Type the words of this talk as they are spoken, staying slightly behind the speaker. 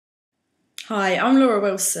Hi, I'm Laura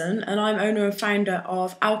Wilson and I'm owner and founder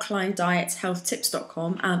of Alkaline Diet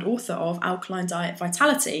HealthTips.com and author of Alkaline Diet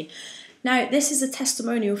Vitality. Now, this is a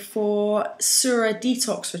testimonial for Sura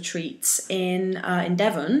Detox Retreats in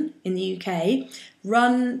Devon in the UK,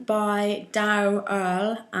 run by Dow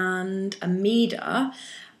Earl and Amida.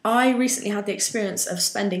 I recently had the experience of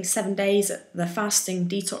spending 7 days at the fasting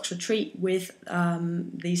detox retreat with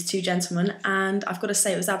these two gentlemen, and I've got to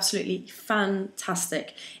say it was absolutely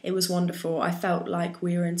fantastic. It was wonderful. I felt like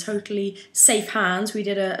we were in totally safe hands. We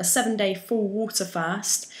did a 7-day full water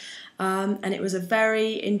fast, and it was a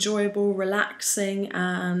very enjoyable, relaxing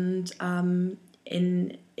and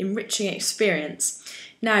enriching experience.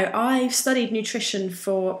 Now, I've studied nutrition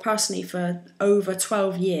personally for over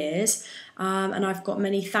 12 years, and I've got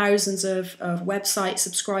many thousands of website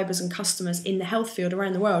subscribers and customers in the health field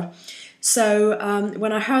around the world. So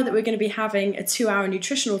when I heard that we're going to be having a 2-hour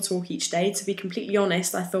nutritional talk each day, to be completely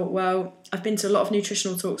honest, I thought, well, I've been to a lot of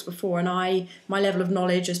nutritional talks before and my level of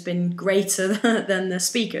knowledge has been greater than the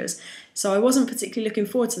speakers. So I wasn't particularly looking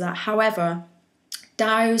forward to that. However,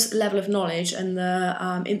 Dow's level of knowledge and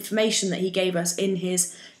the information that he gave us in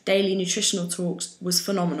his daily nutritional talks was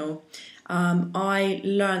phenomenal. I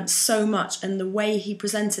learned so much, and the way he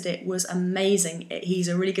presented it was amazing. He's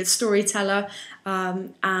a really good storyteller,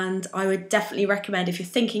 and I would definitely recommend, if you're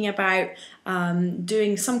thinking about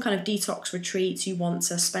doing some kind of detox retreat, you want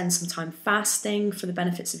to spend some time fasting for the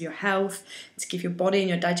benefits of your health, to give your body and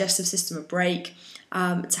your digestive system a break,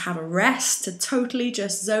 to have a rest, to totally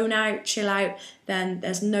just zone out, chill out, then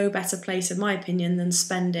there's no better place, in my opinion, than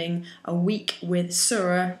spending a week with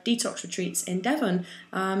Sura Detox Retreats in Devon.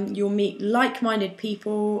 You'll meet like-minded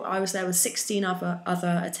people. I was there with 16 other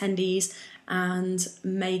attendees and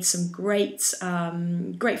made some great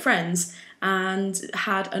friends, and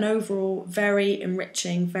had an overall very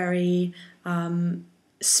enriching, very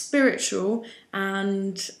spiritual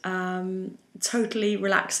and totally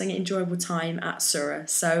relaxing, enjoyable time at Sura.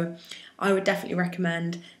 So I would definitely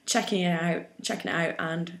recommend checking it out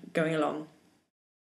and going along.